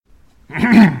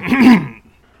Welcome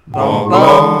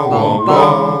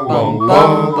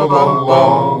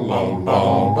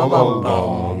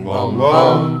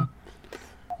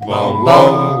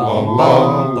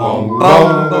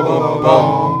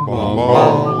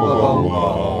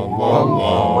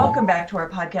back to our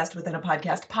podcast within a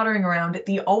podcast, pottering around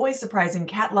the always surprising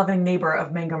cat-loving neighbor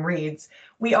of Mangum Reads.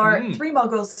 We are three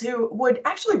muggles who would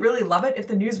actually really love it if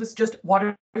the news was just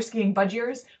water skiing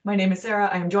budgiers. My name is Sarah.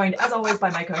 I am joined, as always, by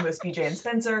my co-hosts BJ and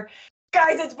Spencer.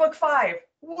 Guys, it's book 5.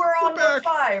 We're on book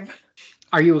 5.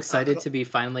 Are you excited to be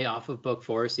finally off of book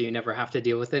 4 so you never have to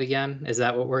deal with it again? Is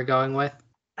that what we're going with?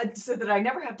 So that I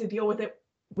never have to deal with it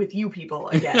with you people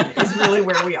again is really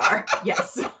where we are.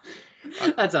 Yes.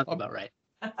 That sounds about right.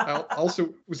 I also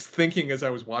was thinking as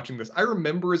I was watching this, I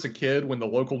remember as a kid when the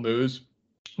local news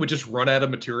would just run out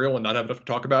of material and not have enough to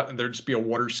talk about, and there'd just be a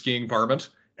water skiing varmint,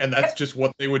 and that's just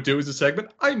what they would do as a segment.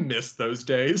 I miss those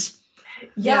days.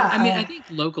 Yeah, I mean, I think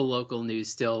local news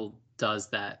still does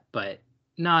that, but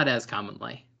not as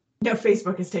commonly. No,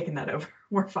 Facebook has taken that over.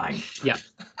 We're fine. Yeah.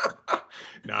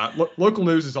 Local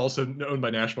news is also owned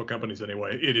by national companies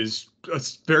anyway. It is a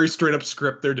very straight up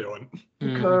script they're doing.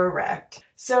 Correct.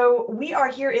 So we are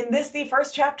here in the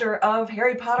first chapter of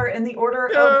Harry Potter and the Order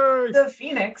of the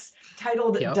Phoenix,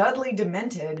 titled Dudley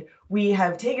Demented. We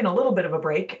have taken a little bit of a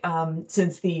break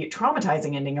since the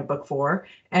traumatizing ending of book 4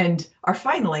 and are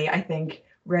finally, I think,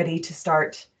 ready to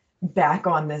start back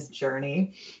on this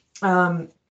journey.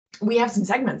 We have some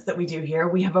segments that we do here.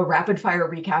 We have a rapid fire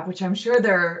recap, which I'm sure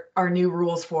there are new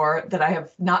rules for that I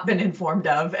have not been informed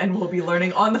of and will be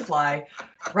learning on the fly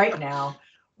right now.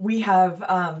 We have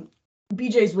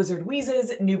BJ's Wizard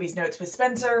Wheezes, Newbie's Notes with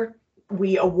Spencer.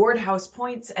 We award house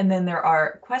points, and then there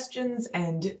are questions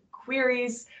and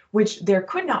queries, which there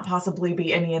could not possibly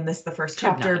be any in the first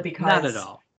chapter because not at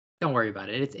all. Don't worry about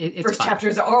it. It's first fine.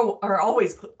 Chapters are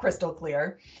always crystal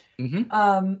clear.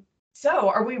 Mm-hmm. So,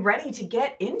 are we ready to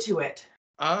get into it?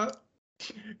 You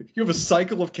have a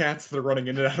cycle of cats that are running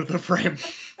in and out of the frame.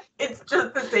 It's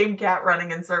just the same cat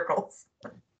running in circles.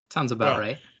 Sounds about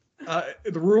right.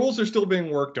 The rules are still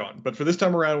being worked on, but for this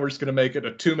time around, we're just going to make it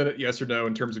a 2-minute yes or no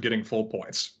in terms of getting full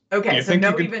points. Okay, so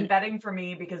no even betting for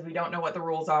me because we don't know what the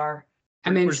rules are.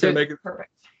 I mean, we're just going to make it perfect.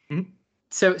 Mm-hmm.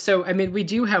 So I mean, we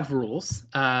do have rules,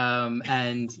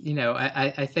 and you know,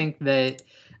 I think that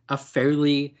a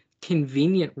fairly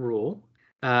convenient rule.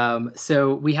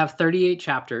 So we have 38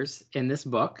 chapters in this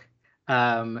book,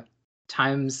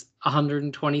 times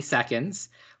 120 seconds,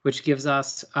 which gives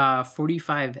us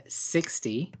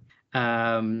 4560.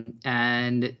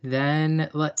 And then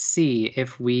let's see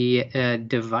if we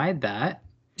divide that.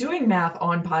 Doing math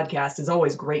on podcast is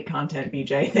always great content,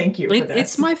 BJ. Thank you for this.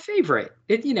 It's my favorite.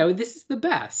 This is the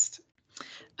best.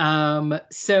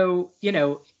 So,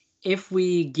 if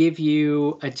we give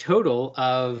you a total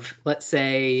of, let's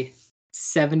say,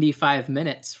 75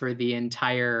 minutes for the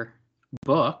entire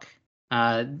book,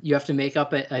 you have to make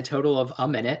up a total of a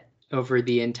minute over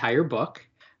the entire book.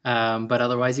 But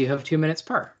otherwise, you have 2 minutes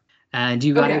per. And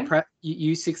you got it.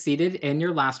 You succeeded in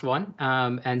your last one,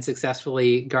 and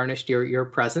successfully garnished your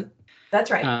present.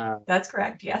 That's right. That's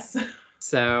correct. Yes.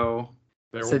 So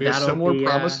there will be a similar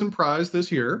promise and prize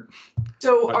this year.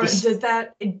 So does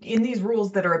that in these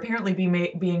rules that are apparently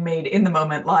being made in the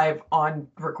moment live on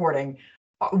recording,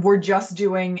 we're just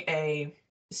doing a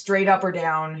straight up or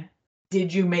down?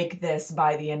 Did you make this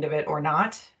by the end of it or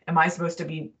not? Am I supposed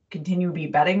to continue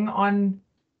betting on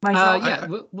myself? Yeah,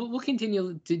 we'll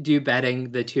continue to do betting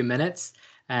the 2 minutes,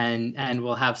 and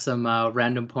we'll have some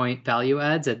random point value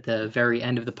adds at the very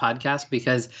end of the podcast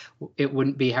because it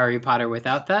wouldn't be Harry Potter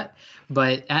without that.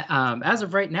 But as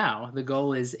of right now, the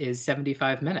goal is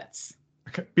 75 minutes.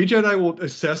 Okay. BJ and I will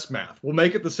assess math. We'll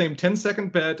make it the same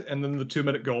 10-second bet and then the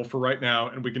 2-minute goal for right now,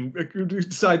 and we can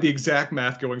decide the exact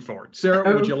math going forward.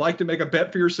 Sarah, would you like to make a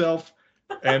bet for yourself?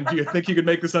 And do you think you could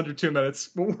make this under 2 minutes?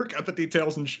 We'll work out the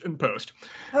details in post.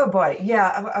 Oh boy.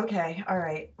 Yeah. Okay. All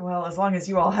right. Well, as long as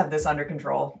you all have this under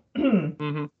control.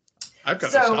 Mm-hmm. I've got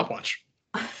a stopwatch.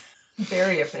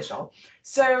 Very official.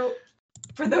 So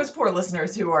for those poor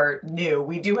listeners who are new,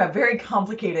 we do have very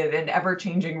complicated and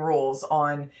ever-changing rules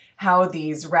on how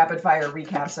these rapid-fire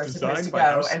recaps are supposed to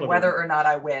go and whether or not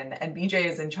I win. And BJ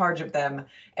is in charge of them,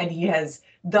 and he has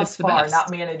thus far not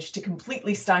managed to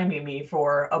completely stymie me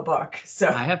for a book. So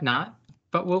I have not,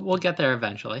 but we'll get there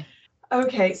eventually.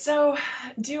 Okay, so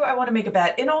do I want to make a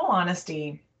bet? In all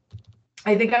honesty,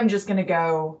 I think I'm just going to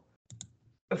go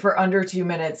for under 2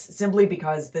 minutes simply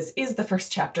because this is the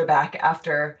first chapter back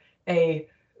after a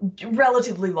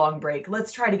relatively long break.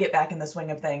 Let's try to get back in the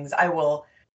swing of things. I will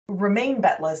remain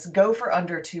betless, go for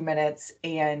under 2 minutes,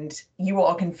 and you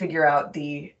all can figure out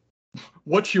the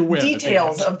What's your win?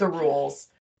 Details of the rules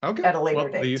at a later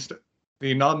date.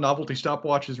 The non-novelty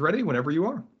stopwatch is ready whenever you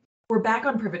are. We're back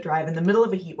on Privet Drive in the middle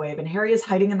of a heat wave, and Harry is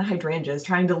hiding in the hydrangeas,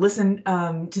 trying to listen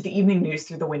to the evening news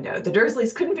through the window. The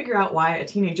Dursleys couldn't figure out why a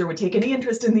teenager would take any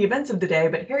interest in the events of the day,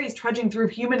 but Harry's trudging through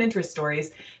human interest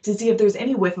stories to see if there's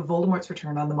any whiff of Voldemort's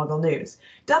return on the Muggle news.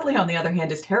 Dudley, on the other hand,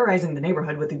 is terrorizing the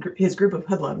neighborhood with his group of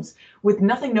hoodlums. With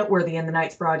nothing noteworthy in the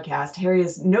night's broadcast, Harry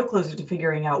is no closer to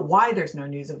figuring out why there's no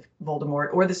news of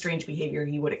Voldemort or the strange behavior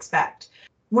he would expect.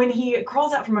 When he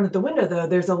crawls out from under the window, though,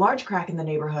 there's a large crack in the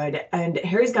neighborhood, and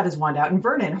Harry's got his wand out, and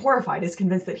Vernon, horrified, is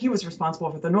convinced that he was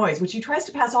responsible for the noise, which he tries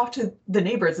to pass off to the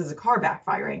neighbors as a car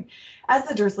backfiring. As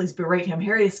the Dursleys berate him,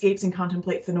 Harry escapes and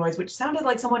contemplates the noise, which sounded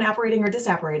like someone apparating or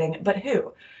disapparating, but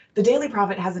who? The Daily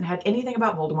Prophet hasn't had anything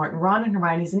about Voldemort, and Ron and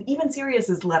Hermione's and even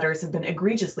Sirius's letters have been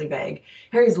egregiously vague.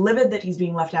 Harry's livid that he's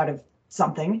being left out of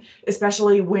something,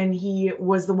 especially when he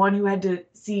was the one who had to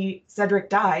see Cedric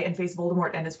die and face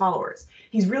Voldemort and his followers.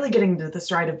 He's really getting into the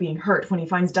stride of being hurt when he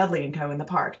finds Dudley and co in the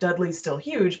park. Dudley's still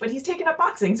huge, but he's taken up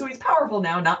boxing, so he's powerful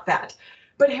now, not fat.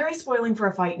 But Harry's spoiling for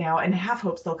a fight now and half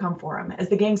hopes they'll come for him. As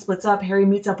the gang splits up, Harry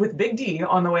meets up with Big D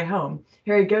on the way home.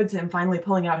 Harry goads him, finally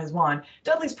pulling out his wand.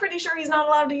 Dudley's pretty sure he's not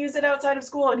allowed to use it outside of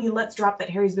school, and he lets drop that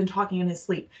Harry's been talking in his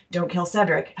sleep. Don't kill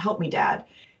Cedric. Help me, Dad.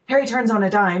 Harry turns on a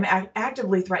dime,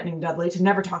 actively threatening Dudley to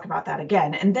never talk about that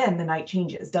again, and then the night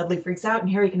changes. Dudley freaks out,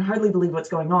 and Harry can hardly believe what's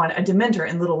going on, a Dementor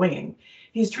in Little Winging.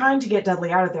 He's trying to get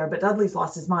Dudley out of there, but Dudley's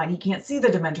lost his mind. He can't see the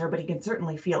Dementor, but he can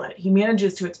certainly feel it. He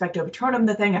manages to Expecto Patronum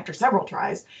the thing after several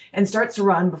tries, and starts to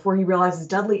run before he realizes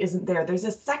Dudley isn't there. There's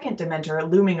a second Dementor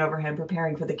looming over him,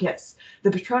 preparing for the kiss.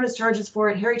 The Patronus charges for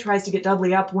it. Harry tries to get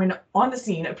Dudley up when on the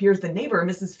scene appears the neighbor,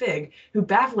 Mrs. Figg, who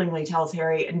bafflingly tells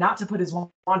Harry not to put his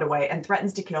wand away and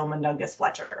threatens to kill Mundungus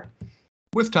Fletcher.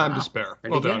 With time to spare.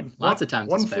 Well done. Lots of time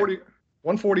to spare.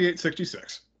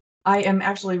 148.66. I am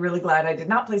actually really glad I did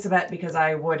not place a bet because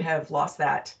I would have lost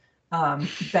that,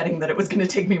 betting that it was going to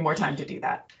take me more time to do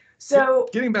that. So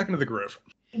getting back into the groove.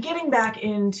 Getting back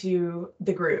into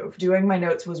the groove. Doing my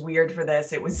notes was weird for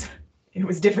this. It was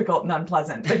difficult and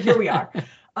unpleasant, but here we are.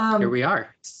 Here we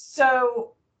are.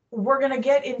 So we're going to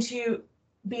get into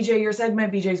BJ, your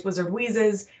segment, BJ's Wizard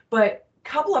Wheezes, but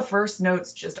couple of first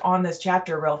notes just on this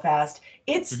chapter real fast.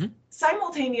 It's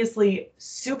simultaneously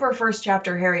super first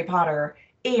chapter Harry Potter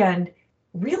and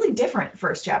really different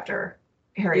first chapter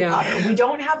Harry Potter. We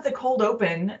don't have the cold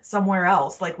open somewhere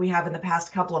else like we have in the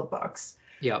past couple of books.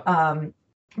 Yep.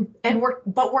 And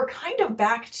we're kind of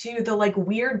back to the like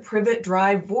weird Privet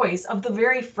Drive voice of the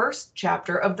very first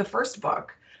chapter of the first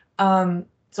book.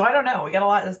 So I don't know. We got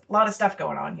a lot of stuff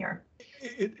going on here.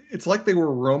 It's like they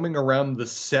were roaming around the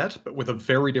set, but with a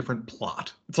very different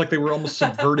plot. It's like they were almost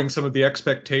subverting some of the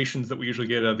expectations that we usually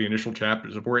get out of the initial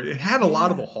chapters, of where it had a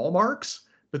lot of the hallmarks,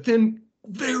 but then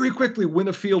very quickly went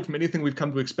afield from anything we've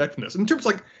come to expect from this. In terms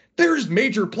of like, there's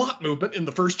major plot movement in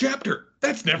the first chapter.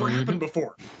 That's never happened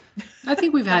before. I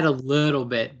think we've had a little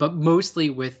bit, but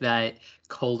mostly with that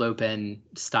cold open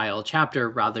style chapter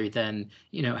rather than,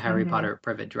 Harry Potter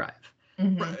Privet Drive.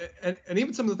 Right. And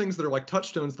even some of the things that are like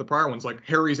touchstones, the prior ones, like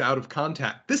Harry's out of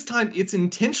contact. This time it's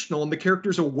intentional and the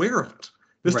character's aware of it.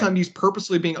 This time he's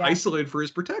purposely being isolated for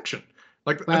his protection.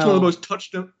 Like that's one of the most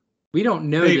touchstone. We don't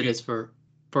know that it's for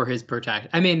his protection.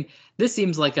 I mean, this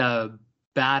seems like a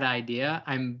bad idea.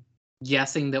 I'm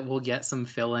guessing that we'll get some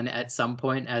fill-in at some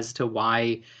point as to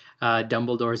why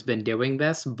Dumbledore's been doing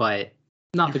this, but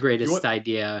not the greatest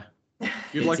idea.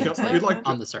 You'd like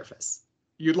on the surface.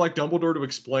 You'd like Dumbledore to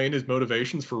explain his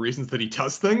motivations for reasons that he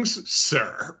does things?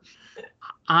 Sir.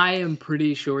 I am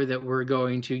pretty sure that we're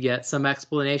going to get some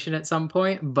explanation at some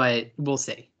point, but we'll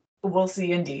see. We'll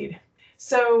see indeed.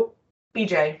 So,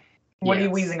 BJ, what are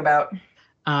you wheezing about?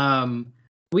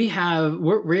 We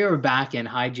are back in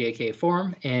high JK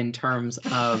form in terms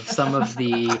of some of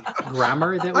the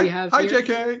grammar that we have here.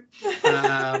 Hi,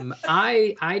 JK.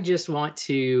 I just want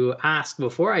to ask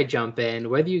before I jump in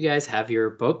whether you guys have your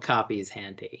book copies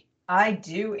handy. I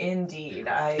do indeed.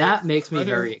 That makes me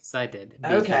very excited.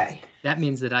 Okay. That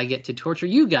means that I get to torture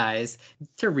you guys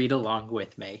to read along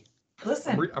with me.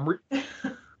 Listen,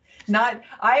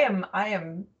 I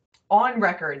am on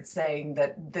record saying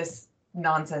that this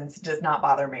nonsense does not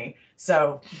bother me.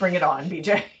 So bring it on,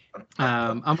 BJ.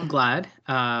 I'm glad.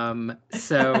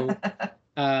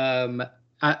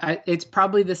 It's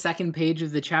probably the second page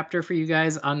of the chapter for you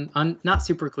guys. On not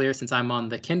super clear since I'm on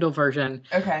the Kindle version.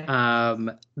 Okay.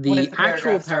 The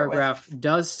actual paragraph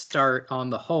does start on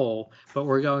the whole, but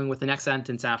we're going with the next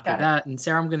sentence after that. And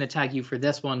Sarah, I'm going to tag you for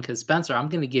this one because Spencer, I'm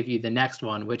going to give you the next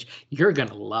one, which you're going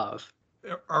to love.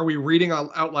 Are we reading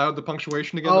out loud the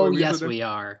punctuation again? Oh, yes, we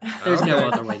are. There's no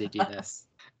other way to do this.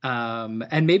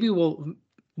 And maybe we'll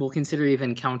consider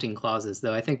even counting clauses,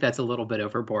 though I think that's a little bit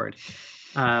overboard.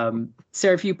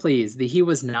 Sarah, if you please, the he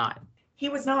was not. He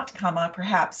was not,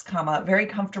 perhaps, very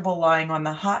comfortable lying on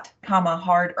the hot,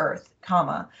 hard earth,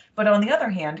 but on the other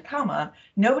hand,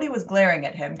 nobody was glaring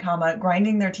at him,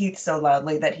 grinding their teeth so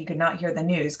loudly that he could not hear the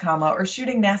news, or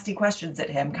shooting nasty questions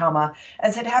at him,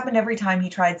 as had happened every time he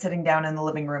tried sitting down in the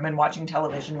living room and watching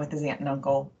television with his aunt and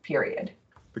uncle, period.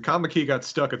 The comma key got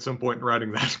stuck at some point in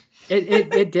writing that.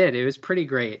 It did. It was pretty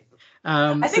great.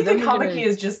 I think the comma key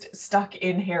is just stuck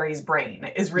in Harry's brain,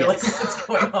 is really what's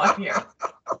going on here.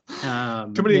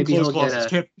 Too many enclosed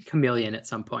clauses. Chameleon at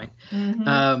some point.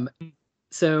 Mm-hmm.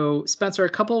 So Spencer, a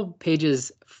couple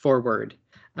pages forward,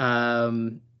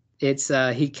 it's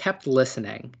he kept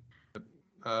listening.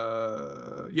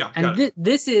 And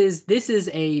this is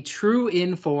a true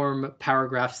in-form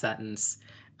paragraph sentence.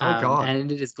 God.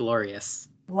 And it is glorious.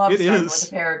 Love starting with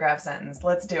a paragraph sentence.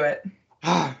 Let's do it.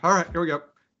 All right, here we go.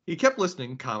 He kept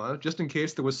listening, just in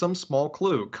case there was some small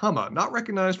clue, not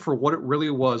recognized for what it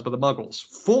really was by the Muggles.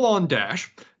 Full-on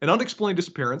dash, an unexplained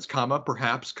disappearance,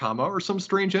 perhaps, or some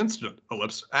strange incident,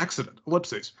 accident,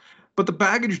 ellipses. But the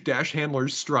baggage dash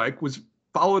handler's strike was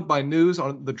followed by news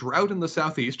on the drought in the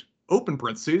southeast, open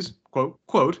parentheses,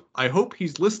 quote, I hope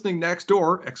he's listening next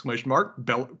door, exclamation mark,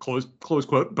 close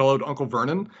quote, bellowed Uncle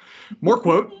Vernon. More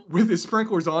quote, with his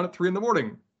sprinklers on at 3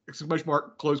 a.m, exclamation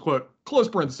mark, close quote, close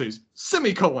parentheses,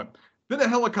 semicolon. Then a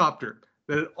helicopter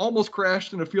that had almost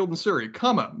crashed in a field in Surrey,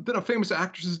 then a famous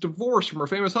actress's divorce from her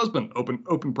famous husband,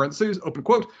 open parentheses, open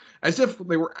quote, as if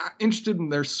they were interested in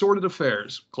their sordid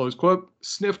affairs, close quote,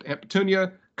 sniffed Aunt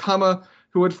Petunia,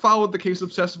 who had followed the case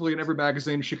obsessively in every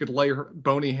magazine she could lay her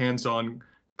bony hands on,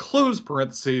 close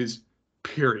parentheses,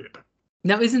 period.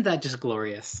 Now, isn't that just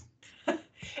glorious?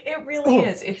 It really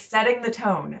is. It's setting the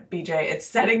tone, BJ. It's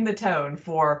setting the tone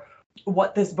for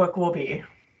what this book will be.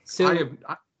 So I have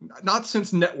not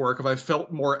since Network have I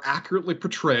felt more accurately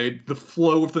portrayed the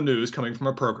flow of the news coming from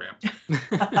a program.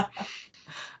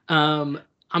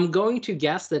 I'm going to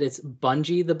guess that it's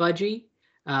Bungie the Budgie,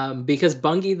 because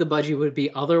Bungie the Budgie would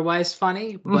be otherwise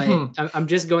funny, but I'm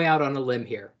just going out on a limb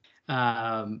here.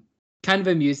 Kind of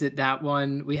amused at that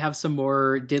one. We have some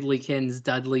more Diddlykins,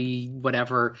 Dudley,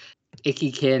 whatever,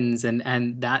 Ickeykins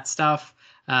and that stuff.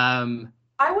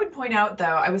 I would point out, though,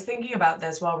 I was thinking about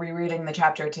this while rereading the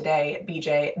chapter today,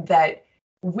 BJ, that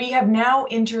we have now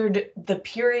entered the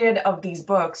period of these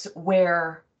books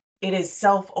where it is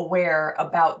self-aware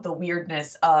about the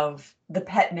weirdness of the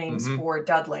pet names for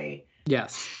Dudley.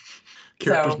 Yes.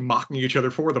 Characters mocking each other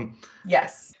for them.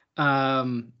 Yes.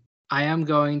 I am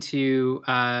going to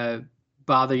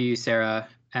bother you, Sarah,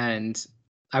 and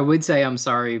I would say I'm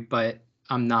sorry, but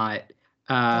I'm not.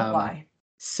 Don't lie.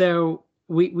 So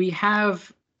we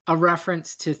have a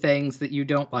reference to things that you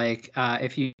don't like.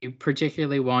 If you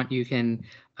particularly want, you can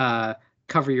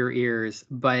cover your ears.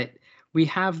 But we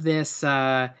have this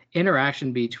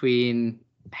interaction between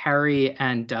Harry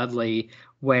and Dudley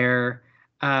where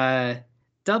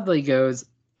Dudley goes,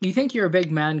 "You think you're a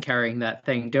big man carrying that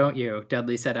thing, don't you?"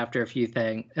 Dudley said after a few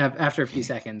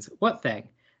seconds. "What thing?"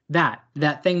 That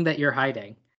thing that you're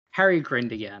hiding. Harry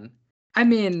grinned again. I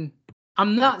mean,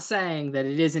 I'm not saying that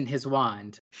it isn't his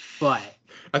wand, but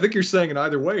I think you're saying in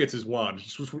either way it's his wand.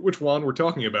 Just which wand we're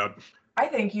talking about. I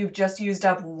think you've just used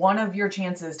up one of your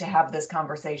chances to have this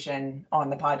conversation on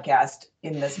the podcast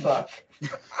in this book.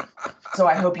 So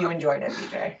I hope you enjoyed it,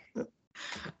 BJ.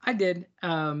 I did.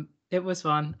 It was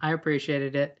fun. I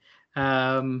appreciated it.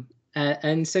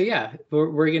 And so, yeah,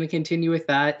 we're going to continue with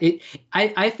that.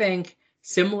 I think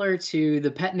similar to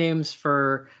the pet names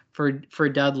for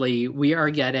Dudley, we are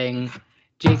getting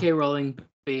J.K. Rowling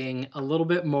being a little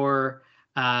bit more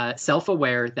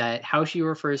self-aware that how she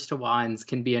refers to wands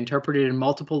can be interpreted in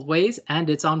multiple ways, and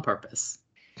it's on purpose.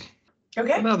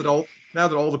 Okay. Now that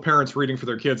all the parents reading for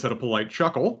their kids had a polite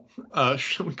chuckle,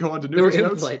 shall we go on to Newbie's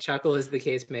notes? Polite chuckle, as the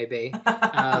case may be.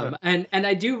 And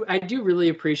I do really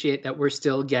appreciate that we're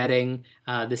still getting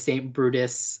the St.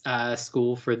 Brutus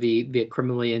school for the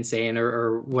criminally insane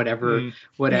or whatever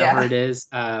it is.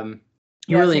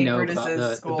 You really know about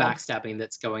the backstabbing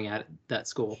that's going at that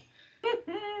school.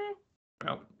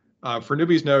 Well, for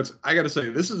Newbie's notes, I got to say,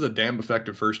 this is a damn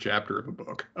effective first chapter of a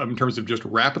book in terms of just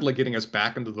rapidly getting us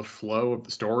back into the flow of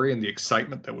the story and the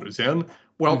excitement that was in,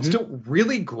 while still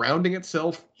really grounding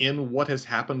itself in what has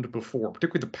happened before,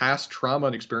 particularly the past trauma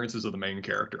and experiences of the main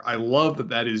character. I love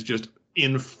that is just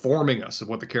informing us of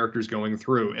what the character is going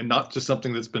through and not just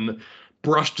something that's been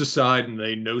brushed aside in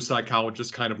a no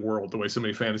psychologist kind of world, the way so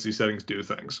many fantasy settings do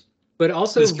things. But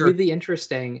also really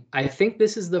interesting. I think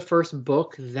this is the first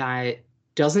book that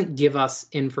doesn't give us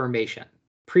information.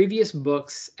 Previous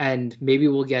books, and maybe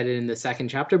we'll get it in the second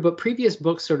chapter, but previous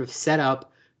books sort of set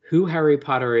up who Harry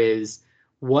Potter is,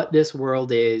 what this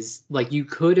world is. Like, you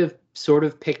could have sort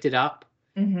of picked it up,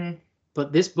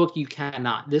 but this book you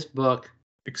cannot. This book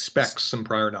expects some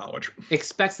prior knowledge.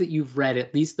 Expects that you've read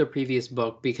at least the previous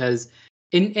book, because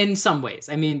in some ways,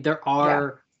 I mean, there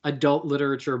are adult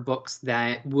literature books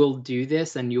that will do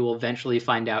this, and you will eventually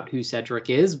find out who Cedric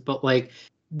is, but like,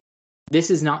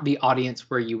 this is not the audience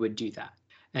where you would do that.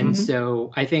 And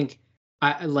so I think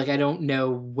I don't know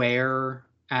where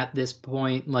at this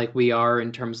point like we are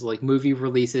in terms of like movie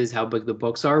releases, how big the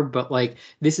books are, but like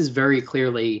this is very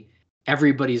clearly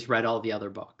everybody's read all the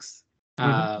other books.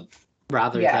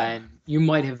 Rather than you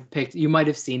might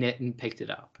have seen it and picked it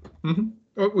up.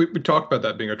 We talked about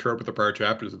that being a trope with the prior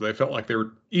chapters. They felt like they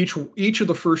were each of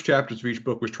the first chapters of each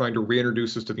book was trying to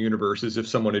reintroduce us to the universe as if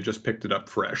someone had just picked it up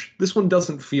fresh. This one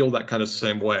doesn't feel that kind of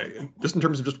same way, just in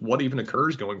terms of just what even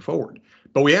occurs going forward.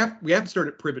 But we have to start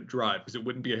at Privet Drive, because it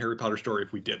wouldn't be a Harry Potter story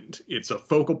if we didn't. It's a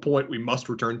focal point. We must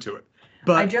return to it.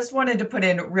 But I just wanted to put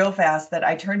in real fast that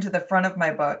I turned to the front of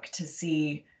my book to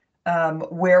see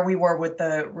where we were with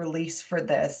the release for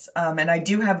this. And I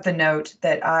do have the note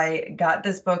that I got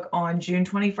this book on June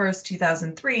 21st,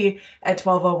 2003 at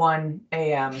 12:01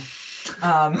 a.m.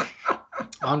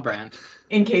 On brand.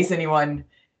 In case anyone...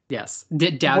 Yes.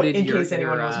 Doubted in your, case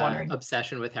anyone was wondering.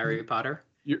 Obsession with Harry Potter.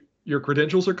 Your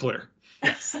credentials are clear.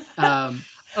 Yes. I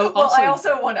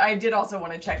did also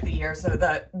want to check the year. So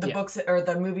the books or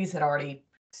the movies had already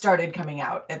started coming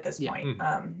out at this point.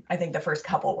 I think the first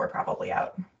couple were probably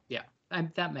out.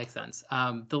 That makes sense.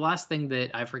 The last thing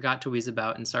that I forgot to wheeze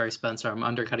about, and sorry, Spencer, I'm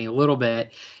undercutting a little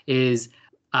bit, is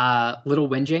Little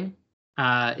Whinging.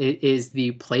 It is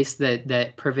the place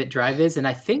that Privet Drive is, and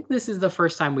I think this is the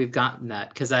first time we've gotten that,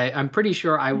 because I'm pretty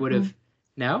sure I would have.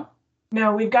 No,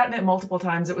 we've gotten it multiple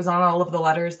times. It was on all of the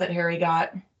letters that Harry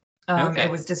got. It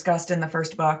was discussed in the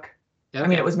first book. Okay. I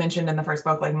mean, it was mentioned in the first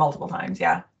book like multiple times.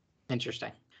 Yeah.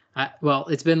 Interesting. Well,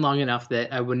 it's been long enough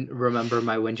that I wouldn't remember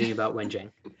my whinging about whinging.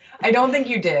 I don't think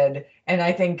you did. And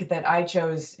I think that I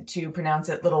chose to pronounce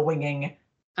it Little Winging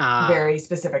very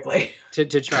specifically. To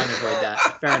try and avoid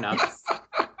that. Fair enough.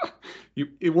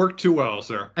 It worked too well,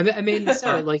 sir. I mean,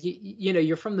 sorry, like,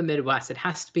 you're from the Midwest. It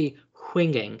has to be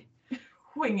whinging.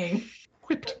 Whinging.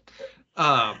 Whipped.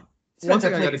 Spencer,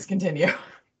 please continue.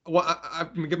 Well,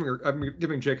 I've been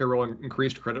giving J.K. Rowling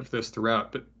increased credit for this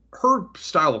throughout, but her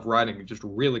style of writing is just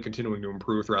really continuing to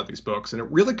improve throughout these books, and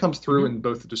it really comes through in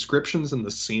both the descriptions and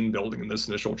the scene building in this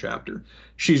initial chapter.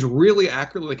 She's really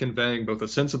accurately conveying both a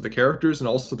sense of the characters and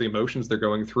also the emotions they're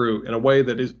going through in a way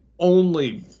that is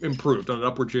only improved on an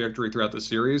upward trajectory throughout the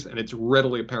series, and it's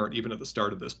readily apparent even at the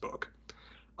start of this book.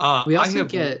 We also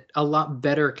get a lot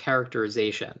better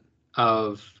characterization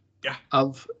of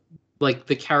like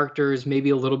the characters, maybe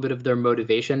a little bit of their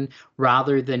motivation,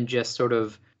 rather than just sort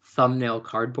of thumbnail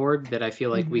cardboard that I feel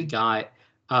like we got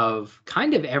of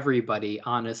kind of everybody,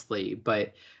 honestly,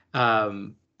 but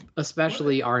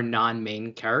especially our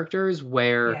non-main characters,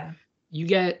 where you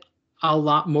get a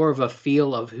lot more of a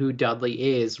feel of who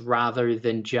Dudley is rather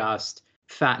than just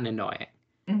fat and annoying.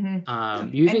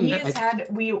 And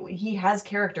he has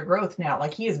character growth now.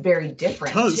 Like, he is very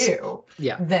different too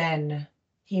than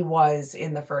he was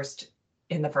in the first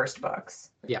books.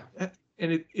 Yeah.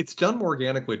 And it's done more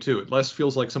organically, too. It less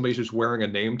feels like somebody's just wearing a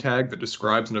name tag that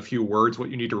describes in a few words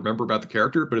what you need to remember about the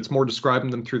character, but it's more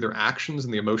describing them through their actions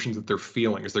and the emotions that they're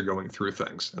feeling as they're going through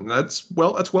things. And that's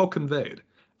well conveyed.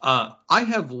 I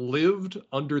have lived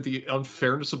under the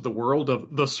unfairness of the world of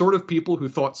the sort of people who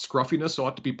thought scruffiness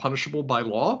ought to be punishable by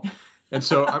law. And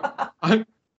so I'm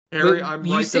Harry, I'm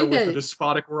right there with the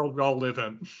despotic world we all live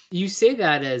in. You say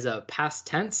that as a past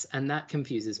tense, and that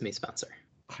confuses me, Spencer.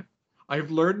 I've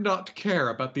learned not to care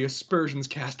about the aspersions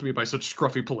cast to me by such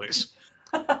scruffy police.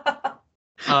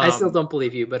 I still don't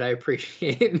believe you, but I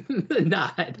appreciate the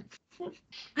nod.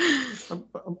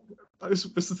 This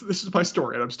is my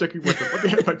story, and I'm sticking with it. Let me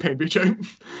have my pain, BJ.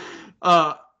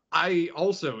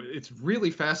 It's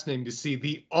really fascinating to see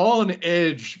the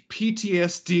on-edge,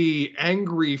 PTSD,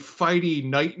 angry, fighty,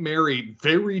 nightmare-y,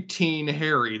 very teen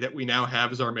Harry that we now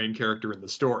have as our main character in the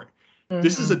story.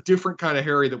 This is a different kind of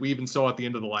Harry that we even saw at the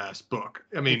end of the last book.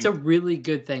 I mean, it's a really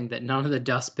good thing that none of the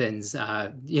dustbins,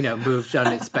 moved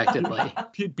unexpectedly.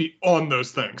 He'd be on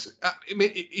those things. I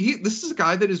mean, this is a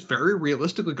guy that is very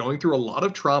realistically going through a lot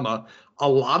of trauma, a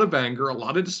lot of anger, a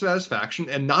lot of dissatisfaction,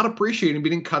 and not appreciating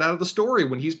being cut out of the story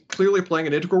when he's clearly playing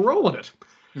an integral role in it.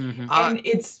 And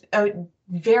it's a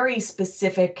very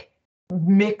specific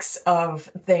mix of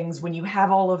things when you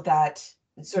have all of that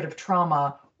sort of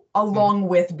trauma along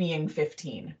with being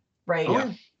 15, right? Oh,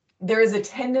 yeah. There is a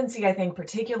tendency, I think,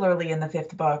 particularly in the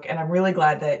 5th book, and I'm really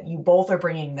glad that you both are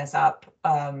bringing this up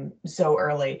so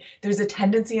early. There's a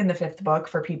tendency in the 5th book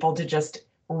for people to just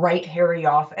write Harry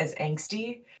off as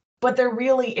angsty, but there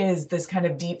really is this kind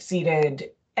of deep-seated,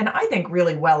 and I think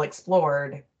really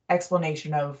well-explored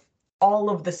explanation of all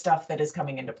of the stuff that is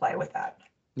coming into play with that.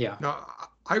 Yeah. No,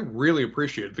 I really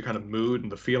appreciate the kind of mood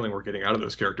and the feeling we're getting out of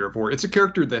this character. It's a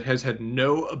character that has had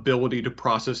no ability to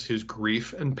process his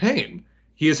grief and pain.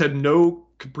 He has had no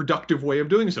productive way of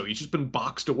doing so. He's just been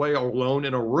boxed away alone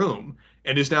in a room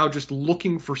and is now just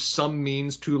looking for some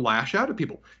means to lash out at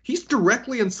people. He's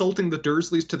directly insulting the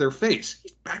Dursleys to their face.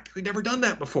 He's practically never done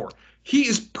that before. He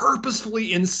is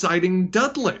purposefully inciting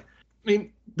Dudley. I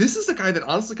mean, this is a guy that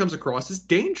honestly comes across as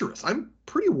dangerous. I'm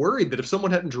pretty worried that if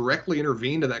someone hadn't directly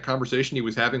intervened in that conversation he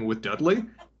was having with Dudley,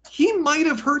 he might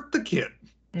have hurt the kid.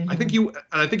 Mm-hmm. I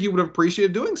think he would have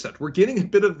appreciated doing such. We're getting a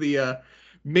bit of the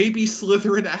maybe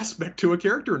Slytherin aspect to a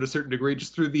character in a certain degree,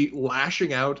 just through the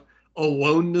lashing out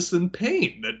aloneness and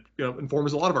pain that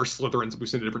informs a lot of our Slytherins we've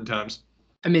seen at different times.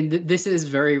 I mean, this is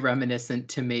very reminiscent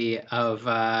to me of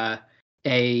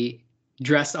a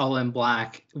dressed all in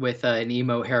black with an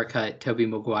emo haircut, Tobey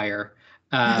Maguire.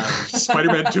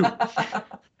 Spider-Man 2.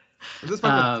 This is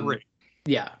Spider-Man 3.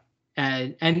 Yeah.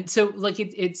 And so like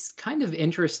it's kind of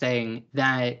interesting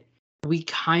that we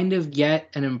kind of get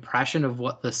an impression of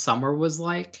what the summer was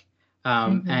like.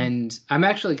 And I'm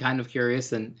actually kind of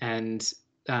curious and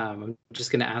I'm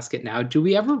just going to ask it now. Do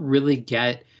we ever really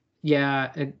get,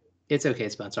 it's okay,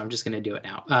 Spencer, I'm just going to do it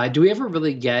now. Do we ever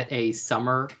really get a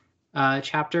summer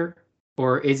chapter?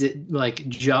 Or is it like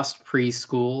just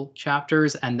preschool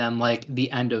chapters and then like the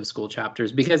end of school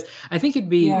chapters? Because I think it'd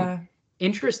be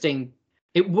interesting.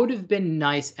 It would have been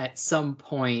nice at some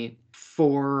point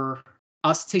for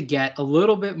us to get a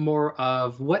little bit more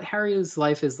of what Harry's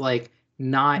life is like,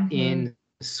 not in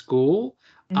school,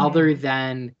 other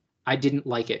than I didn't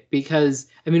like it. Because,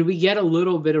 I mean, we get a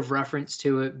little bit of reference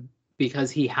to it because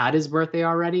he had his birthday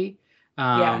already.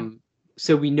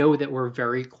 So we know that we're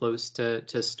very close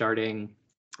to starting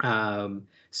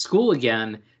school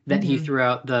again, that he threw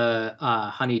out the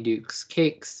Honeydukes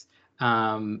cakes.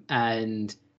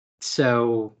 And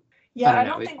so... I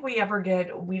don't think we ever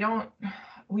get... We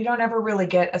don't ever really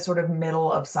get a sort of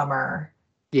middle of summer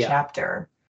chapter.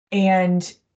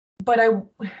 Which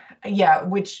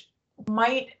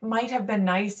might have been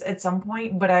nice at some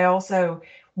point, but I also...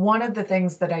 One of the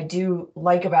things that I do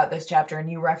like about this chapter,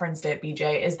 and you referenced it,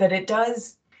 BJ, is that it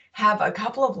does have a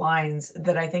couple of lines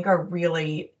that I think are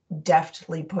really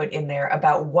deftly put in there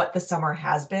about what the summer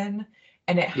has been.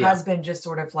 And it has been just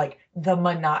sort of like the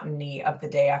monotony of the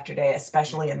day after day,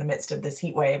 especially in the midst of this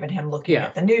heat wave and him looking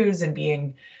at the news and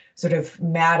being sort of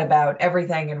mad about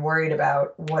everything and worried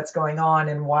about what's going on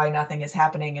and why nothing is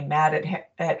happening and mad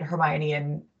at Hermione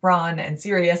and Ron and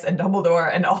Sirius and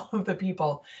Dumbledore and all of the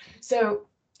people. So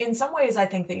in some ways, I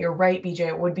think that you're right, BJ.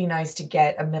 It would be nice to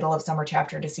get a middle of summer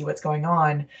chapter to see what's going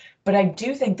on. But I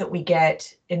do think that we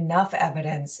get enough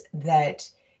evidence that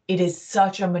it is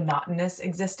such a monotonous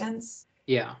existence.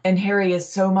 Yeah. And Harry is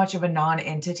so much of a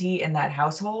non-entity in that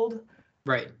household.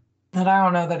 Right. That I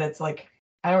don't know that it's like,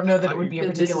 I don't know that it would be a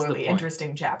particularly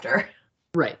interesting chapter.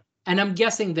 Right. And I'm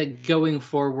guessing that going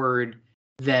forward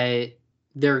that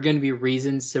there are going to be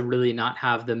reasons to really not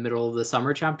have the middle of the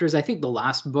summer chapters. I think the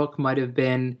last book might have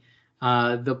been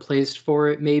the place for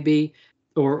it, maybe,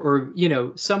 or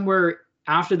somewhere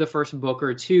after the first book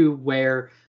or two where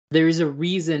there's a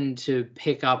reason to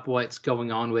pick up what's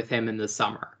going on with him in the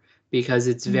summer, because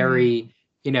it's very,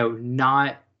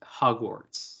 not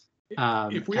Hogwarts.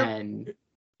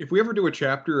 If we ever do a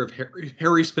chapter of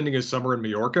Harry spending his summer in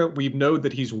Majorca, we know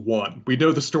that he's won. We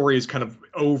know the story is kind of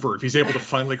over if he's able to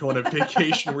finally go on a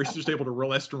vacation where he's just able to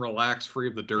rest and relax free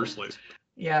of the Dursleys.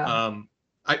 Yeah.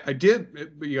 I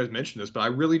did, you guys mentioned this, but I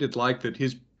really did like that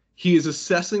he is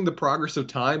assessing the progress of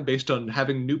time based on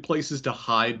having new places to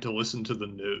hide to listen to the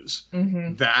news.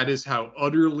 That is how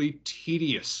utterly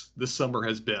tedious this summer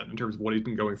has been in terms of what he's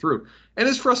been going through. And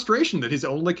his frustration that his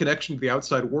only connection to the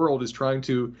outside world is trying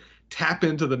to tap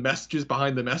into the messages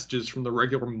behind the messages from the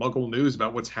regular Muggle news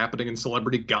about what's happening in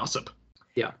celebrity gossip.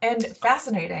 Yeah. And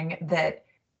fascinating that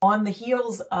on the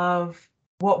heels of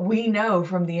what we know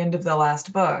from the end of the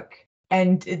last book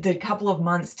and the couple of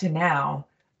months to now,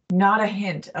 not a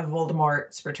hint of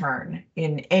Voldemort's return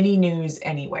in any news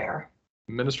anywhere.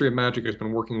 The Ministry of Magic has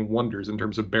been working wonders in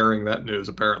terms of bearing that news,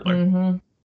 apparently. And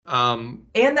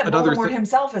that Voldemort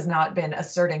himself has not been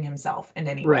asserting himself in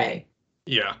any way.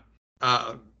 Yeah.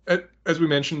 As we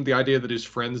mentioned, the idea that his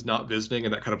friends not visiting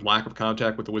and that kind of lack of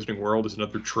contact with the wizarding world is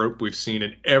another trope we've seen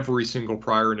in every single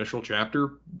prior initial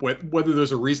chapter. Whether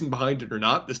there's a reason behind it or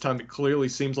not, this time it clearly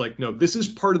seems like, no, this is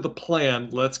part of the plan.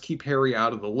 Let's keep Harry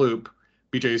out of the loop.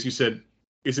 BJ, as you said,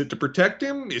 is it to protect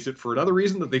him? Is it for another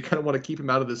reason that they kind of want to keep him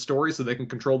out of this story so they can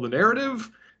control the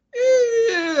narrative?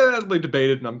 That'll be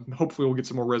debated, and hopefully we'll get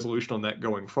some more resolution on that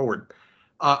going forward.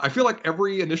 I feel like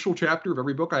every initial chapter of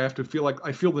every book, I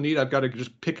feel the need. I've got to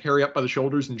just pick Harry up by the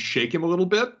shoulders and shake him a little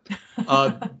bit.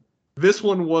 This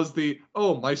one was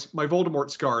my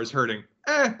Voldemort scar is hurting.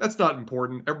 That's not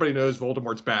important. Everybody knows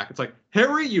Voldemort's back. It's like,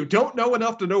 Harry, you don't know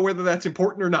enough to know whether that's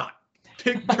important or not.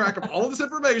 Take track of all this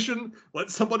information. Let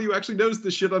somebody who actually knows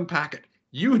this shit unpack it.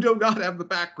 You do not have the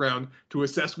background to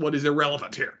assess what is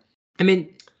irrelevant here. I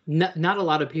mean, not a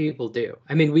lot of people do.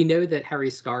 I mean, we know that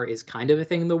Harry's scar is kind of a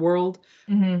thing in the world,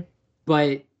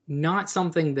 but not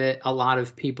something that a lot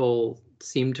of people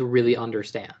seem to really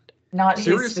understand. Not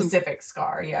his specific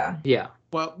scar, yeah. Yeah.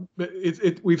 Well,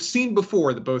 we've seen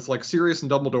before that both like Sirius and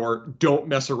Dumbledore don't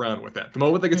mess around with that. The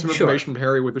moment they get some information from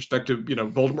Harry with respect to,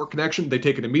 Voldemort connection, they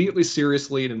take it immediately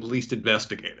seriously and at least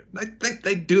investigate it. I think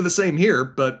they do the same here,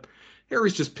 but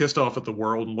Harry's just pissed off at the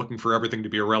world and looking for everything to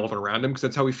be irrelevant around him because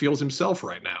that's how he feels himself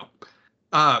right now.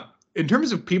 In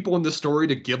terms of people in this story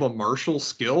to give a martial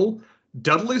skill,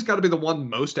 Dudley's got to be the one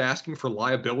most asking for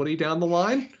liability down the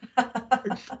line.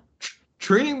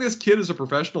 Training this kid as a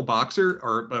professional boxer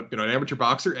or an amateur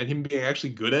boxer and him being actually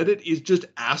good at it is just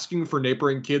asking for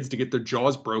neighboring kids to get their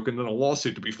jaws broken and a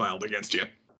lawsuit to be filed against you.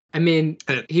 I mean,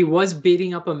 he was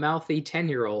beating up a mouthy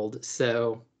 10-year-old,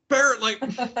 so... Apparently.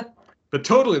 But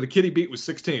totally, the kid he beat was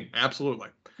 16. Absolutely.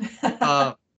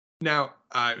 Now,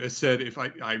 I said, if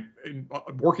I'm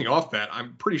working off that,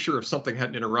 I'm pretty sure if something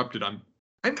hadn't interrupted, I'm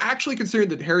actually concerned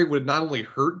that Harry would not only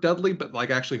hurt Dudley, but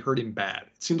actually hurt him bad.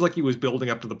 It seems like he was building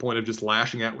up to the point of just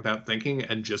lashing out without thinking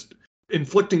and just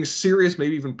inflicting serious,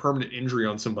 maybe even permanent injury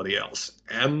on somebody else.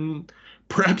 And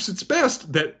perhaps it's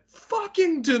best that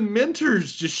fucking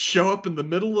Dementors just show up in the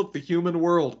middle of the human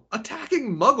world,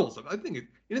 attacking Muggles. I think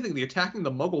the attacking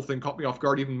the Muggle thing caught me off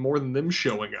guard even more than them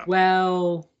showing up.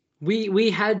 Well,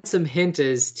 we had some hint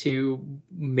as to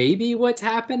maybe what's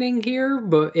happening here,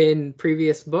 but in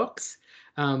previous books.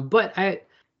 But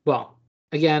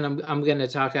again, I'm going to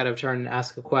talk out of turn and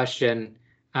ask a question,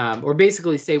 or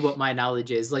basically say what my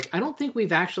knowledge is. Like, I don't think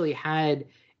we've actually had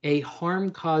a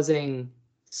harm-causing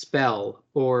spell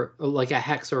or like a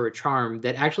hex or a charm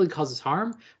that actually causes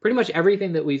harm. Pretty much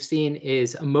everything that we've seen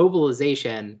is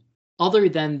immobilization, other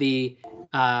than the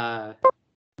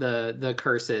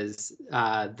curses,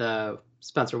 the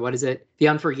Spencer, what is it? The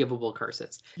unforgivable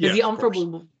curses. Yeah, the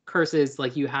unforgivable curses,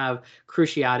 like you have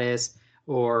Cruciatus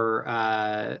or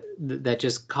that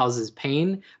just causes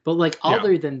pain. But like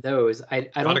other than those, I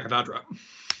don't. Conadra.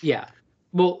 Yeah.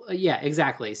 Well, yeah,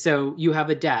 exactly. So you have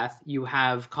a death, you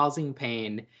have causing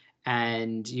pain,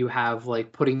 and you have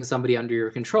like putting somebody under your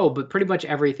control. But pretty much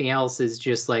everything else is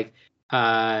just like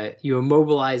you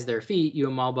immobilize their feet, you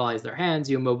immobilize their hands,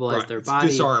 you immobilize their body.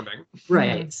 It's disarming.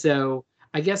 Right. So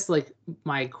I guess like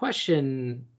my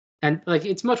question, and like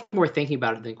it's much more thinking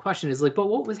about it than question, is like, but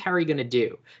what was Harry going to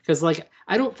do? Because like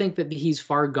I don't think that he's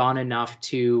far gone enough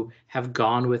to have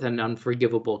gone with an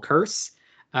unforgivable curse.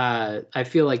 I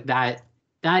feel like that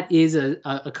is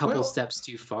a couple steps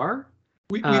too far.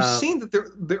 We've seen that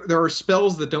there are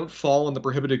spells that don't fall in the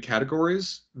prohibited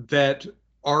categories that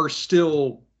are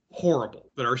still horrible,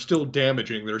 that are still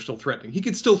damaging, that are still threatening. He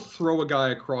could still throw a guy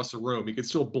across a room. He could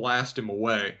still blast him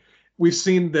away. We've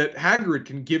seen that Hagrid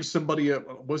can give somebody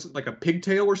was it like a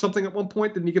pigtail or something at one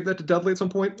point? Didn't he give that to Dudley at some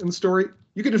point in the story?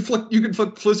 You can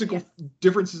inflict physical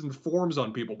differences in forms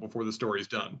on people before the story's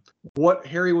done. What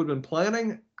Harry would have been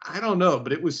planning, I don't know,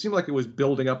 but it seemed like it was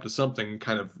building up to something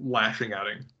kind of lashing at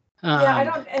him. Yeah, I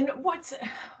don't. And what's,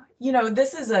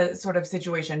 this is a sort of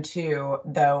situation too,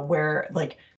 though, where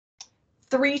like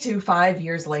 3 to 5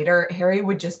 years later, Harry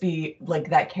would just be like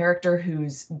that character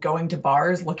who's going to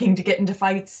bars looking to get into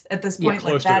fights at this point. Yeah,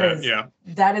 like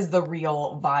that is the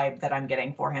real vibe that I'm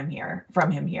getting from him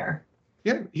here.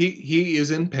 Yeah, he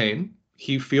is in pain.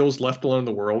 He feels left alone in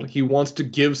the world. He wants to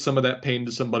give some of that pain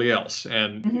to somebody else.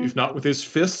 And if not with his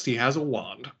fists, he has a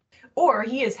wand. Or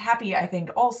he is happy, I think,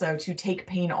 also to take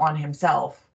pain on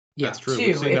himself. Yeah, that's true.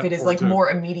 Too, if it is like more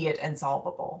immediate and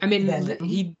solvable. I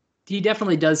mean, he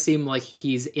definitely does seem like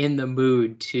he's in the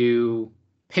mood to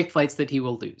pick fights that he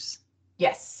will lose.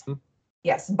 Yes.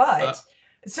 Yes, but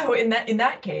so in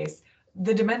that case,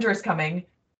 the Dementor is coming.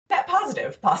 That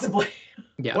positive, possibly.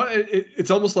 Yeah. Well, it's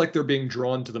almost like they're being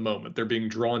drawn to the moment. They're being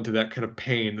drawn to that kind of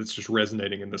pain that's just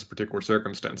resonating in this particular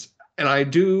circumstance. And I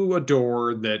do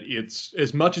adore that it's,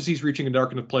 as much as he's reaching a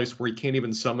dark enough place where he can't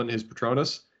even summon his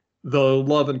Patronus, the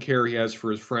love and care he has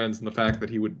for his friends and the fact that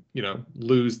he would,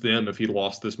 lose them if he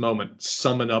lost this moment,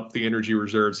 summon up the energy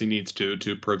reserves he needs to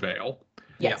prevail.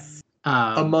 Yes.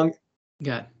 Among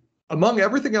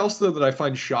everything else, though, that I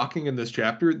find shocking in this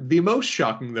chapter, the most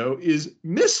shocking, though, is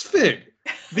Miss Fig,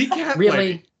 the cat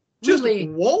lady, just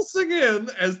waltzing in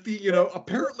as the,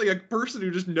 apparently a person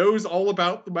who just knows all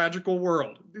about the magical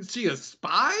world. Is she a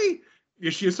spy?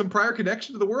 Is she some prior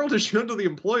connection to the world? Is she under the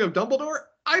employ of Dumbledore?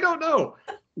 I don't know.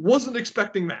 Wasn't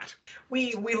expecting that.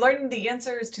 We learn the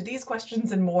answers to these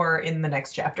questions and more in the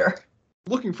next chapter.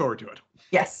 Looking forward to it.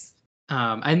 Yes.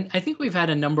 And I think we've had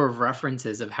a number of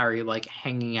references of Harry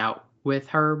hanging out with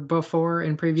her before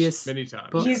in previous many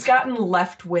times. Books. He's gotten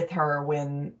left with her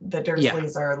when the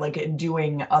Dursleys are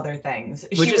doing other things.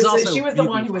 She was the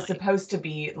one who was supposed to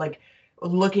be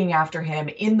looking after him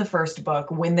in the first book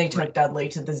when they took Dudley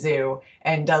to the zoo,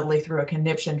 and Dudley threw a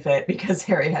conniption fit because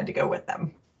Harry had to go with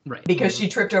them. Right. Because she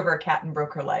tripped over a cat and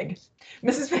broke her leg.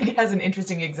 Mrs. Fig has an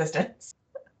interesting existence.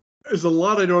 There's a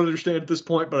lot I don't understand at this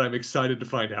point, but I'm excited to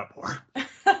find out more.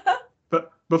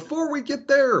 But before we get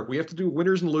there, we have to do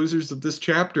winners and losers of this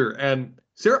chapter. And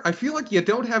Sarah, I feel like you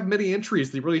don't have many entries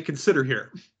to really consider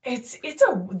here.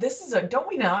 Don't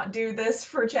we not do this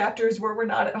for chapters where we're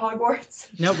not at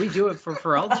Hogwarts? No, we do it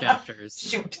for all chapters.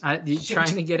 Shoot. You're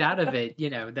trying to get out of it,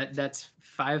 that's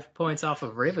 5 points off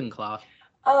of Ravenclaw.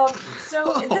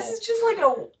 So this is just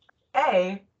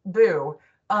boo.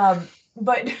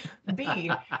 But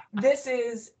B, this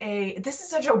is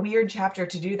such a weird chapter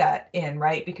to do that in,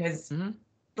 right? Because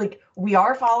we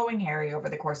are following Harry over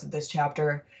the course of this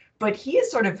chapter, but he is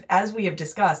sort of, as we have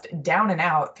discussed, down and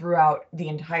out throughout the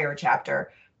entire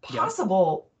chapter.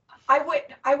 Possible.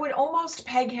 Yep. I would almost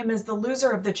peg him as the loser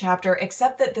of the chapter,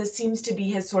 except that this seems to be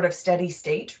his sort of steady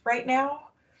state right now.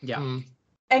 Yeah.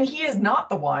 And he is not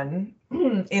the one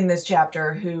in this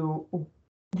chapter who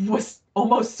was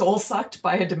almost soul-sucked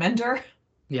by a Dementor.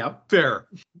 Yep. Fair.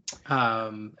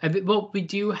 Well, we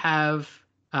do have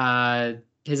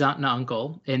his aunt and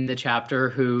uncle in the chapter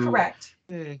who... Correct.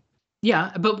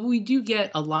 Yeah, but we do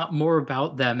get a lot more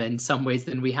about them in some ways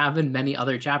than we have in many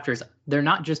other chapters. They're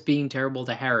not just being terrible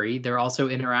to Harry. They're also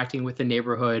interacting with the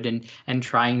neighborhood and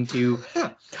trying to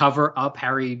cover up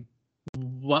Harry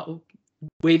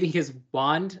waving his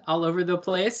wand all over the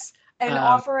place. And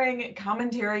offering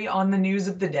commentary on the news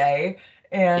of the day.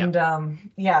 And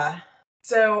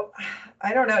so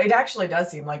I don't know. It actually does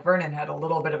seem like Vernon had a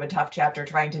little bit of a tough chapter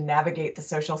trying to navigate the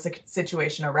social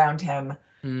situation around him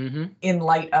in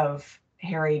light of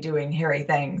Harry doing Harry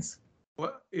things.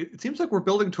 Well, it seems like we're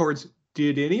building towards,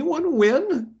 did anyone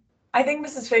win? I think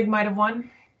Mrs. Fig might have won.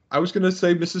 I was going to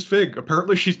say Mrs. Fig.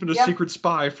 Apparently she's been a secret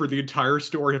spy for the entire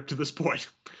story up to this point.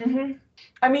 Mm-hmm.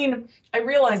 I mean, I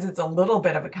realize it's a little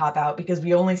bit of a cop-out because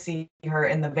we only see her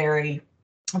in the very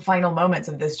final moments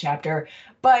of this chapter.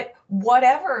 But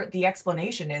whatever the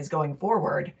explanation is going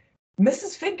forward,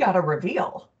 Mrs. Fig got a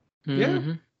reveal.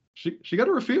 Yeah, she got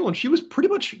a reveal, and she was pretty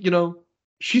much,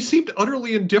 she seemed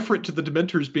utterly indifferent to the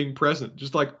Dementors being present.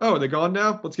 Just like, oh, are they gone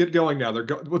now? Let's get going now.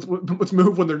 Let's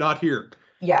move when they're not here.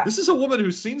 Yeah. This is a woman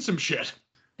who's seen some shit.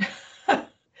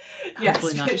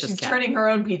 Yes, she's turning her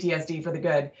own PTSD for the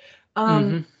good.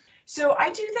 So I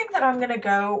do think that I'm going to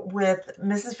go with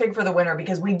Mrs. Fig for the winner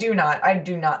because I do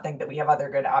not think that we have other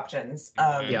good options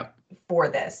for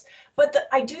this. But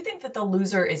I do think that the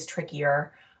loser is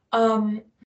trickier. And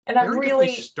I'm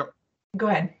really... Go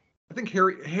ahead. I think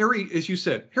Harry, as you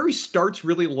said, Harry starts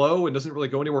really low and doesn't really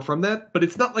go anywhere from that, but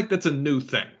it's not like that's a new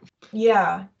thing.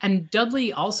 Yeah. And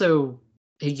Dudley also,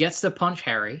 he gets to punch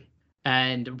Harry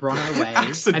and run away.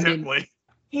 Accidentally.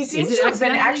 He seems to have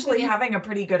been actually having a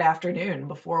pretty good afternoon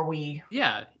before we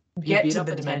get to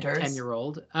the Dementors.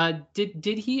 10-year-old.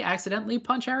 Did he accidentally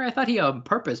punch Harry? I thought he on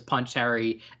purpose punched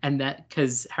Harry, and that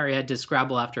because Harry had to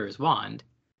scrabble after his wand.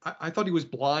 I thought he was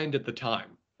blind at the time,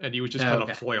 and he was just kind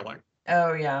of flailing.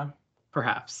 Oh, yeah.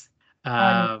 Perhaps.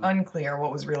 Unclear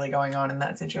what was really going on in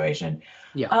that situation.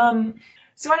 Yeah.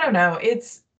 So I don't know.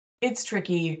 It's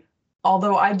tricky.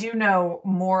 Although I do know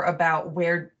more about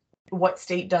what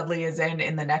state Dudley is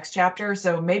in the next chapter.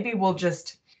 So maybe we'll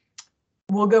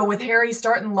go with Harry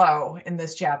starting low in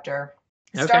this chapter.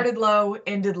 Okay. Started low,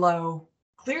 ended low.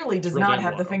 Clearly does not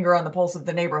have the finger on the pulse of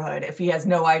the neighborhood if he has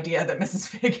no idea that Mrs.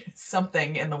 Fig is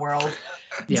something in the world,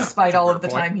 despite all of the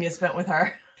time he has spent with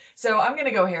her. So I'm going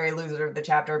to go Harry loser of the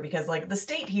chapter because the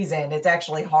state he's in, it's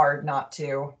actually hard not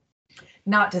to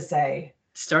say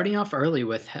Starting off early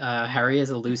with Harry as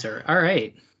a loser. All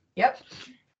right. Yep.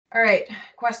 All right.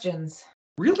 Questions.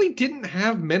 Really didn't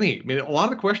have many. I mean, a lot of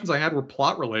the questions I had were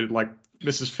plot related, like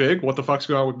Mrs. Fig. What the fuck's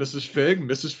going on with Mrs. Fig?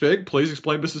 Mrs. Fig, please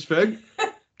explain Mrs. Fig.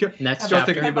 Next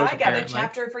chapter. thinking Have I got a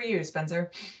chapter for you,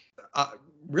 Spencer?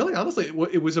 Really, honestly,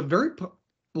 it was a very.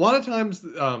 A lot of times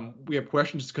we have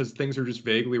questions because things are just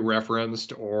vaguely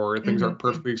referenced or things aren't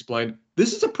perfectly explained.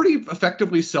 This is a pretty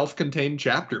effectively self-contained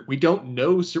chapter. We don't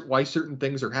know why certain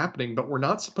things are happening, but we're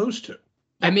not supposed to.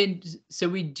 I mean, so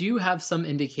we do have some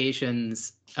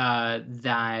indications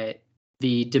that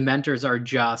the Dementors are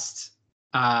just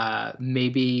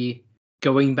maybe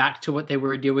going back to what they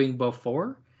were doing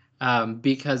before,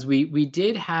 because we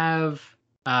did have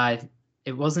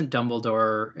it wasn't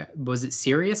Dumbledore, was it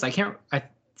Sirius?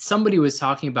 Somebody was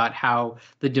talking about how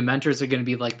the Dementors are going to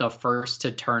be like the first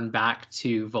to turn back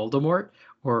to Voldemort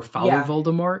or follow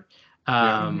Voldemort.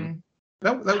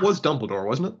 That was Dumbledore,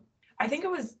 wasn't it? I think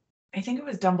it was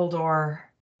Dumbledore.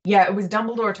 Yeah, it was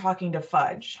Dumbledore talking to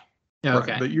Fudge.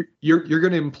 Okay. Right, but you're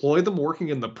going to employ them working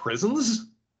in the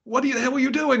prisons? What the hell are you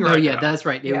doing right now? Oh yeah, that's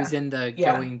right. It was in the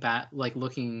going back, like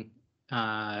looking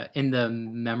in the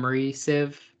memory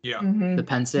sieve. Yeah. The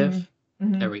pensive.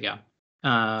 There we go.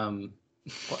 I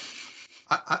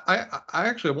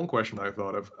actually have one question I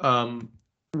thought of.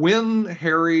 When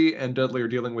Harry and Dudley are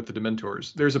dealing with the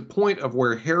Dementors, there's a point of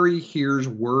where Harry hears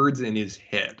words in his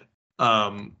head.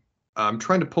 I'm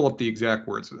trying to pull up the exact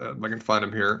words if I can find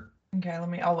them here. Okay,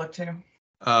 I'll look too.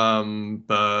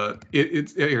 But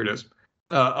here it is.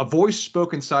 A voice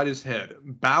spoke inside his head.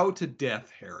 Bow to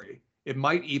death, Harry. It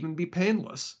might even be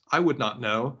painless. I would not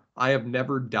know. I have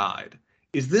never died.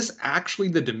 Is this actually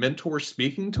the Dementor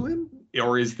speaking to him?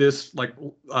 Or is this like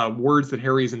words that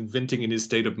Harry is inventing in his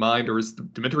state of mind? Or is the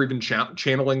Dementor even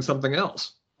channeling something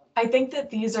else? I think that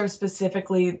these are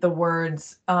specifically the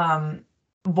words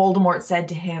Voldemort said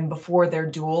to him before their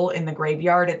duel in the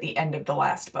graveyard at the end of the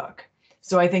last book.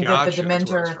 So I think that the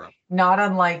Dementor, not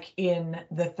unlike in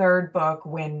the third book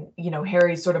when,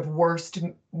 Harry's sort of worst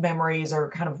memories or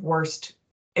kind of worst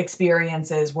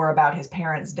experiences were about his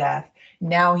parents' death.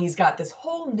 Now he's got this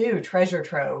whole new treasure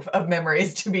trove of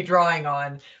memories to be drawing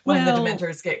on when the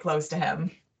Dementors get close to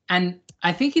him. And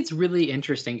I think it's really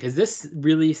interesting because this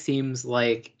really seems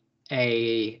like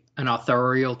an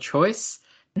authorial choice.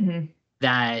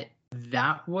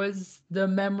 That was the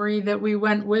memory that we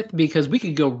went with, because we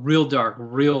could go real dark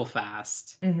real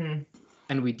fast, and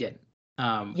we didn't.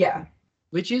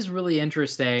 Which is really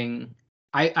interesting.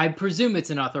 I presume it's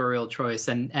an authorial choice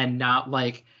and not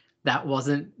like that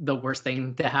wasn't the worst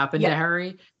thing to happen to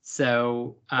Harry.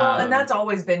 So and that's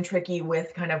always been tricky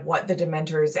with kind of what the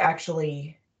Dementors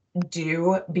actually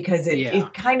do, because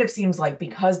it kind of seems like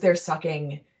because they're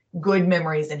sucking good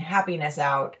memories and happiness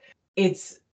out,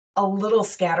 it's a little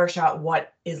scattershot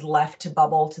what is left to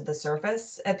bubble to the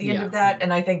surface at the end of that.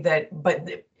 And I think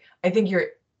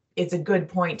it's a good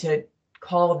point to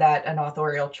call that an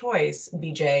authorial choice,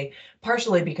 BJ,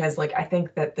 partially because I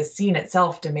think that the scene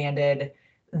itself demanded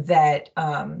that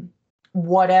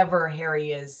whatever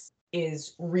Harry is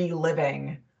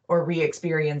reliving or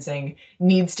re-experiencing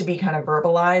needs to be kind of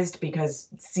verbalized, because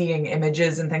seeing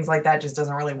images and things like that just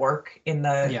doesn't really work in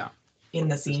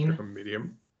the scene.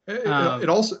 Medium. It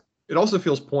also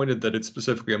feels pointed that it's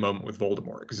specifically a moment with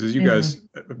Voldemort, because as you guys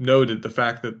have noted, the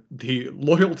fact that the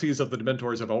loyalties of the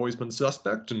Dementors have always been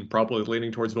suspect and probably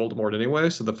leaning towards Voldemort anyway.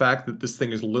 So the fact that this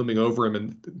thing is looming over him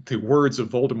and the words of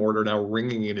Voldemort are now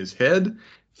ringing in his head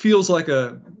feels like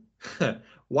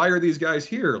why are these guys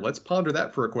here? Let's ponder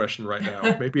that for a question right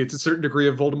now. Maybe it's a certain degree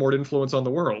of Voldemort influence on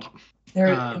the world.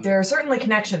 There are certainly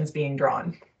connections being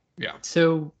drawn. Yeah.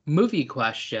 So movie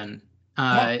question.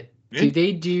 Do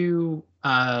they do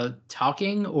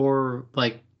talking or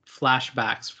like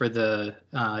flashbacks for the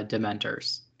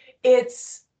Dementors?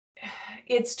 It's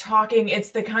talking.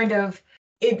 It's the kind of,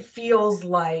 it feels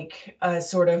like a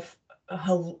sort of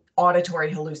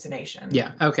auditory hallucination.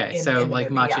 Yeah. Okay. So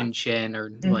like Machin Shin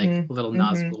or like little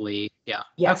Nazgul. Yeah.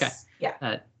 Yes. Okay.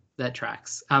 Yeah. That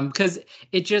tracks. Because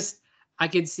it just, I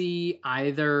could see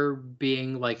either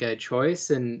being like a choice,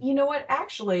 and you know what?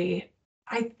 Actually,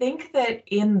 I think that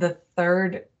in the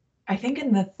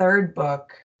third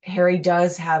book, Harry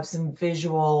does have some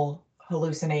visual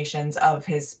hallucinations of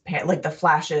his like the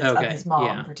flashes of his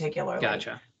mom, particularly.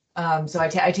 Gotcha. So I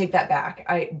take that back.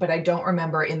 But I don't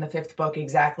remember in the fifth book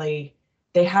exactly.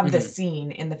 They have the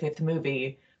scene in the fifth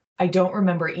movie. I don't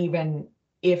remember even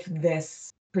if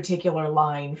this particular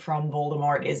line from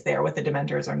Voldemort is there with the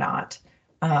Dementors or not.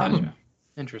 Gotcha.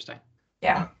 Interesting.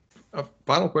 Yeah. A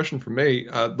final question for me.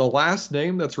 The last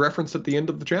name that's referenced at the end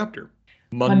of the chapter.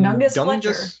 Mundungus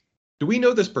Fletcher. Do we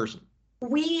know this person?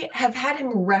 We have had him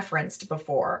referenced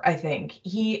before, I think.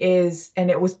 He is, and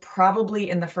it was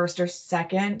probably in the first or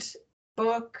second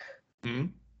book. Mm-hmm.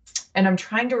 And I'm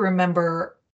trying to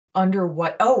remember under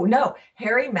what. Oh, no.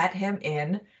 Harry met him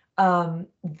in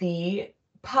the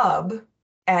pub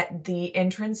at the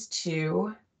entrance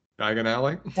to Diagon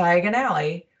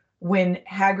Alley when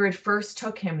Hagrid first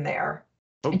took him there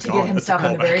to get him stuff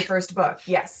in the very first book.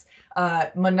 Yes.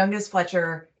 Mundungus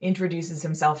Fletcher introduces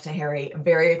himself to Harry,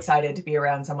 very excited to be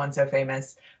around someone so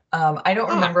famous. I don't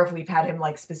remember if we've had him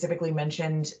like specifically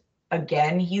mentioned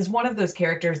again. He's one of those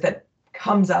characters that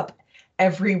comes up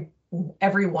every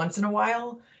once in a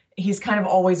while. He's kind of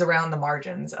always around the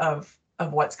margins of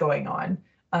what's going on.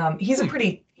 He's a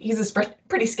pretty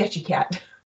sketchy cat.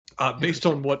 Based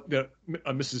on what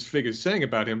Mrs. Fig is saying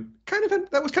about him,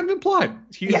 that was kind of implied.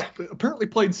 He's apparently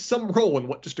played some role in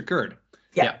what just occurred.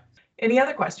 Yeah. Any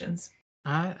other questions?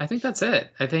 I think that's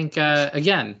it. I think,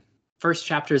 again, first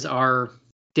chapters are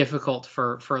difficult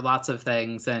for lots of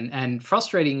things. And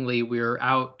frustratingly, we're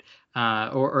out,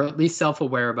 or at least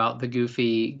self-aware about the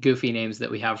goofy names that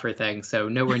we have for things. So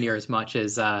nowhere near as much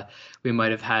as we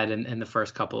might have had in the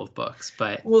first couple of books.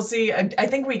 But we'll see. I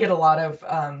think we get a lot of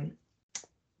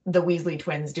the Weasley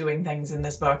twins doing things in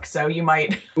this book. So you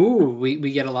might... Ooh,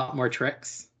 we get a lot more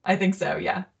tricks. I think so,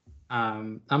 yeah.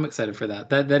 I'm excited for that.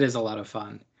 That is a lot of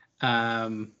fun.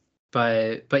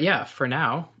 But yeah, for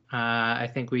now, I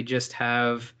think we just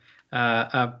have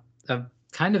a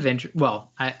kind of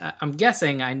well, I'm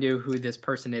guessing I knew who this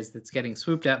person is that's getting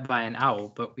swooped at by an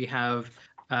owl, but we have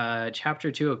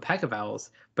chapter 2 of Peck of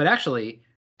Owls. But actually,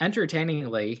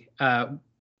 entertainingly,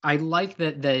 I like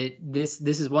that this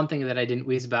is one thing that I didn't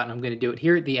wheeze about, and I'm going to do it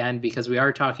here at the end because we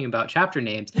are talking about chapter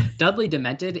names. Dudley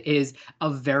Demented is a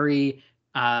very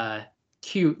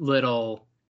cute little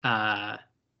that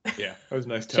was a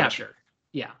nice touch. Chapter.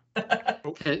 Yeah,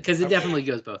 because it definitely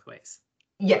goes both ways.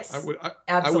 Yes,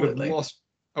 absolutely. I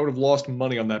would have lost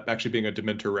money on that actually being a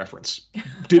Dementor reference.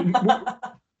 It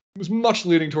was much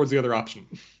leaning towards the other option.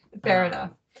 Fair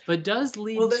enough. But does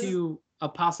lead to a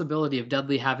possibility of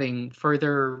Dudley having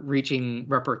further reaching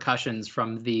repercussions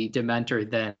from the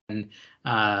Dementor than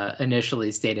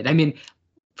initially stated. I mean,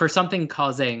 for something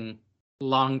causing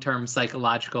long-term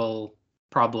psychological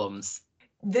problems.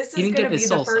 This is going to be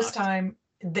the first time.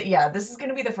 This is going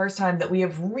to be the first time that we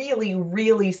have really,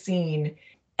 really seen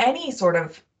any sort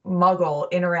of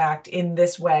Muggle interact in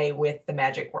this way with the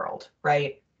magic world,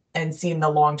 right? And seen the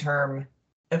long-term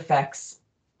effects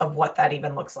of what that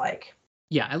even looks like.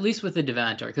 Yeah, at least with the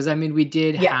Dementor, because I mean, we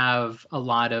did have a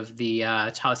lot of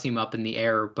the tossing him up in the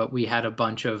air, but we had a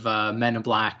bunch of Men in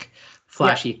Black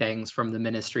flashy things from the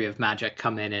Ministry of Magic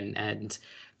come in and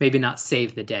maybe not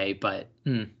save the day, but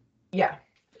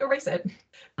erase it.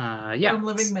 From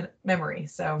living memory.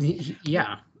 So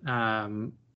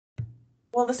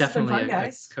well, this has been fun,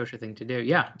 guys. A kosher thing to do.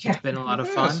 Yeah, it's been a lot of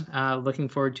fun. Looking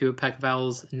forward to Peck of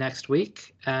Owls next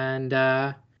week, and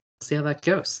see how that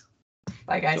goes.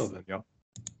 Bye, guys. Till then, y'all.